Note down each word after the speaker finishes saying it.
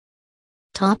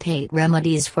Top 8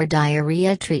 Remedies for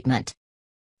Diarrhea Treatment.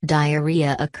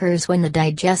 Diarrhea occurs when the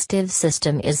digestive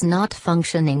system is not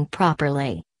functioning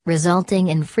properly, resulting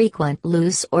in frequent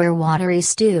loose or watery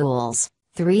stools,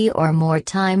 3 or more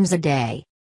times a day.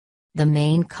 The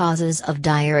main causes of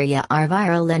diarrhea are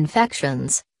viral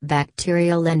infections,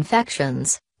 bacterial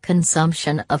infections,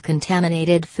 consumption of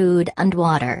contaminated food and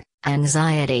water,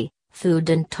 anxiety, food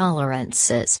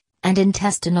intolerances, and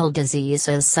intestinal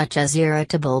diseases such as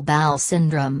irritable bowel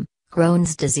syndrome,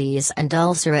 Crohn's disease and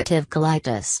ulcerative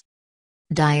colitis.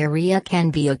 Diarrhea can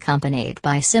be accompanied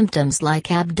by symptoms like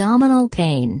abdominal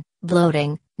pain,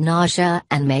 bloating, nausea,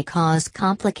 and may cause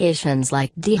complications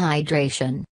like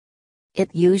dehydration.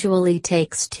 It usually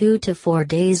takes 2 to 4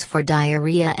 days for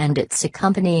diarrhea and its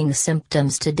accompanying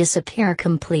symptoms to disappear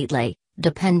completely,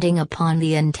 depending upon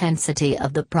the intensity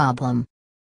of the problem.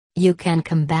 You can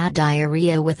combat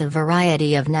diarrhea with a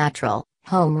variety of natural,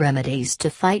 home remedies to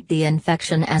fight the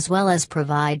infection as well as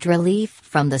provide relief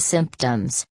from the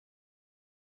symptoms.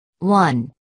 1.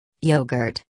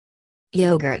 Yogurt.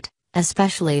 Yogurt,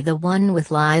 especially the one with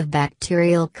live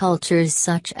bacterial cultures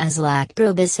such as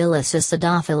Lactobacillus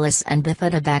acidophilus and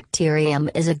Bifidobacterium,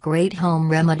 is a great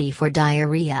home remedy for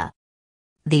diarrhea.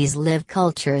 These live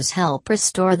cultures help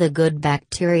restore the good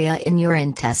bacteria in your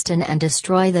intestine and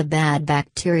destroy the bad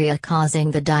bacteria causing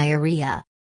the diarrhea.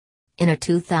 In a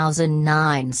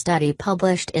 2009 study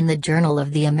published in the Journal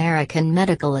of the American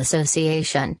Medical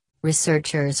Association,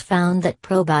 researchers found that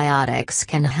probiotics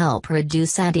can help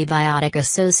reduce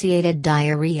antibiotic-associated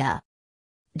diarrhea.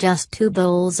 Just 2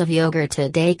 bowls of yogurt a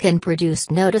day can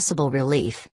produce noticeable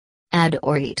relief. Add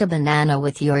or eat a banana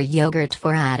with your yogurt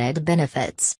for added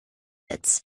benefits.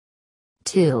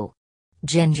 2.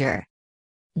 Ginger.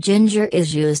 Ginger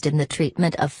is used in the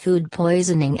treatment of food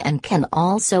poisoning and can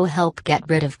also help get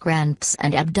rid of cramps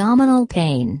and abdominal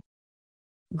pain.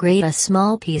 Grate a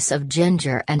small piece of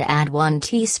ginger and add 1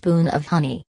 teaspoon of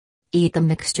honey. Eat the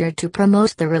mixture to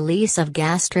promote the release of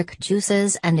gastric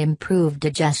juices and improve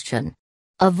digestion.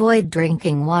 Avoid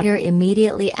drinking water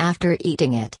immediately after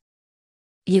eating it.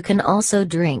 You can also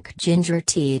drink ginger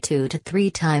tea 2 to 3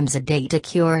 times a day to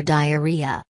cure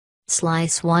diarrhea.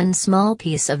 Slice 1 small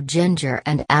piece of ginger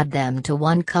and add them to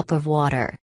 1 cup of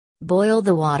water. Boil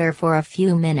the water for a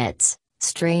few minutes,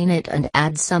 strain it and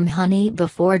add some honey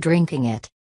before drinking it.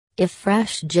 If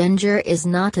fresh ginger is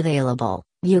not available,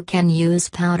 you can use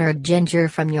powdered ginger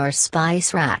from your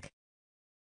spice rack.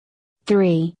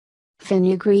 3.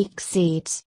 Fenugreek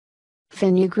seeds.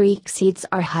 Fenugreek seeds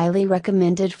are highly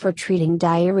recommended for treating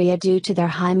diarrhea due to their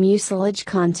high mucilage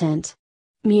content.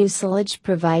 Mucilage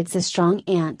provides a strong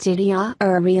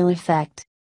anti-diarrheal effect.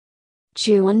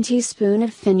 Chew 1 teaspoon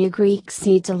of fenugreek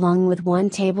seeds along with 1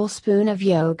 tablespoon of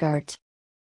yogurt.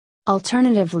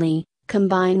 Alternatively,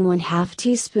 combine 1/2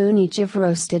 teaspoon each of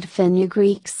roasted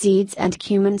fenugreek seeds and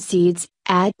cumin seeds,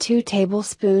 add 2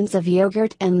 tablespoons of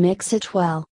yogurt and mix it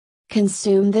well.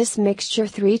 Consume this mixture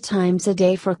 3 times a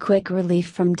day for quick relief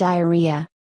from diarrhea.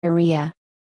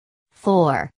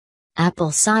 4.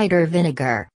 Apple cider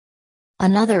vinegar.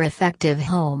 Another effective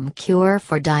home cure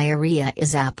for diarrhea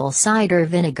is apple cider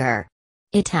vinegar.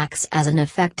 It acts as an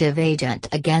effective agent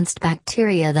against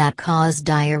bacteria that cause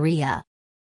diarrhea.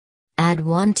 Add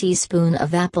 1 teaspoon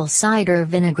of apple cider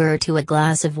vinegar to a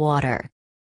glass of water.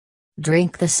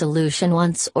 Drink the solution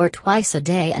once or twice a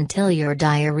day until your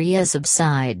diarrhea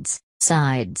subsides.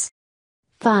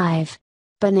 5.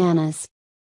 Bananas.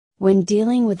 When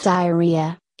dealing with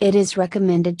diarrhea, it is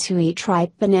recommended to eat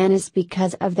ripe bananas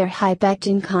because of their high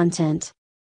pectin content.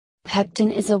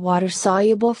 Pectin is a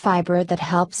water-soluble fiber that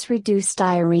helps reduce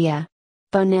diarrhea.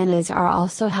 Bananas are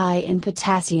also high in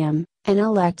potassium, an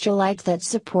electrolyte that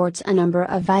supports a number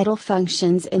of vital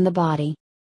functions in the body.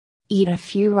 Eat a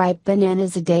few ripe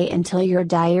bananas a day until your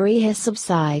diarrhea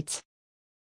subsides.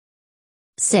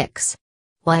 6.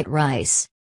 White rice.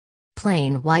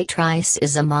 Plain white rice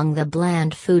is among the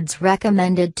bland foods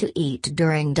recommended to eat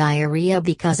during diarrhea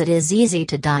because it is easy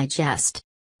to digest.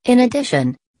 In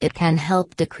addition, it can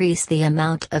help decrease the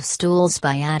amount of stools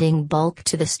by adding bulk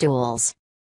to the stools.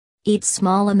 Eat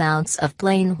small amounts of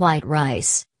plain white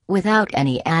rice, without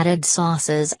any added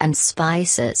sauces and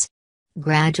spices.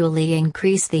 Gradually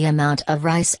increase the amount of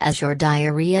rice as your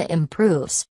diarrhea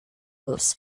improves.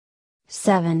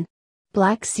 7.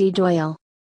 Black seed oil.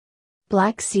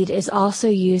 Black seed is also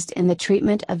used in the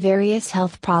treatment of various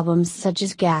health problems such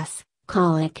as gas,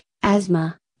 colic,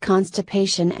 asthma,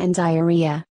 constipation and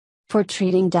diarrhea. For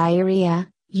treating diarrhea,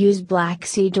 use black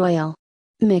seed oil.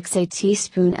 Mix a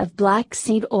teaspoon of black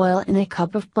seed oil in a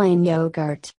cup of plain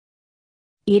yogurt.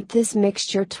 Eat this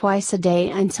mixture twice a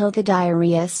day until the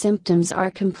diarrhea symptoms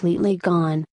are completely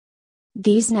gone.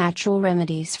 These natural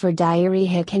remedies for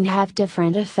diarrhea can have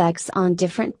different effects on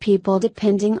different people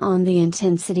depending on the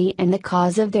intensity and the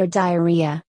cause of their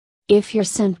diarrhea. If your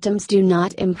symptoms do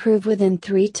not improve within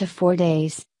 3 to 4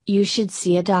 days, you should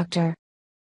see a doctor.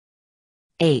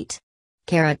 8.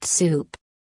 Carrot soup.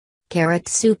 Carrot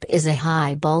soup is a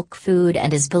high bulk food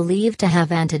and is believed to have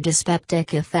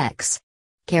antidyspeptic effects.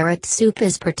 Carrot soup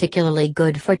is particularly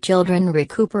good for children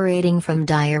recuperating from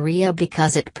diarrhea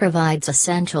because it provides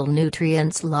essential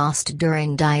nutrients lost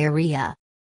during diarrhea.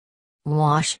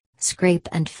 Wash, scrape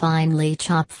and finely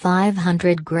chop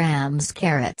 500 grams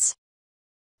carrots.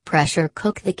 Pressure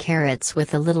cook the carrots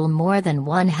with a little more than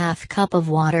 1/2 cup of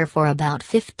water for about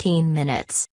 15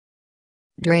 minutes.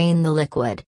 Drain the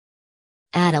liquid.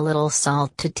 Add a little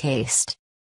salt to taste.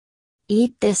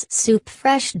 Eat this soup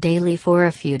fresh daily for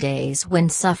a few days when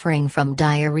suffering from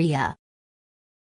diarrhea.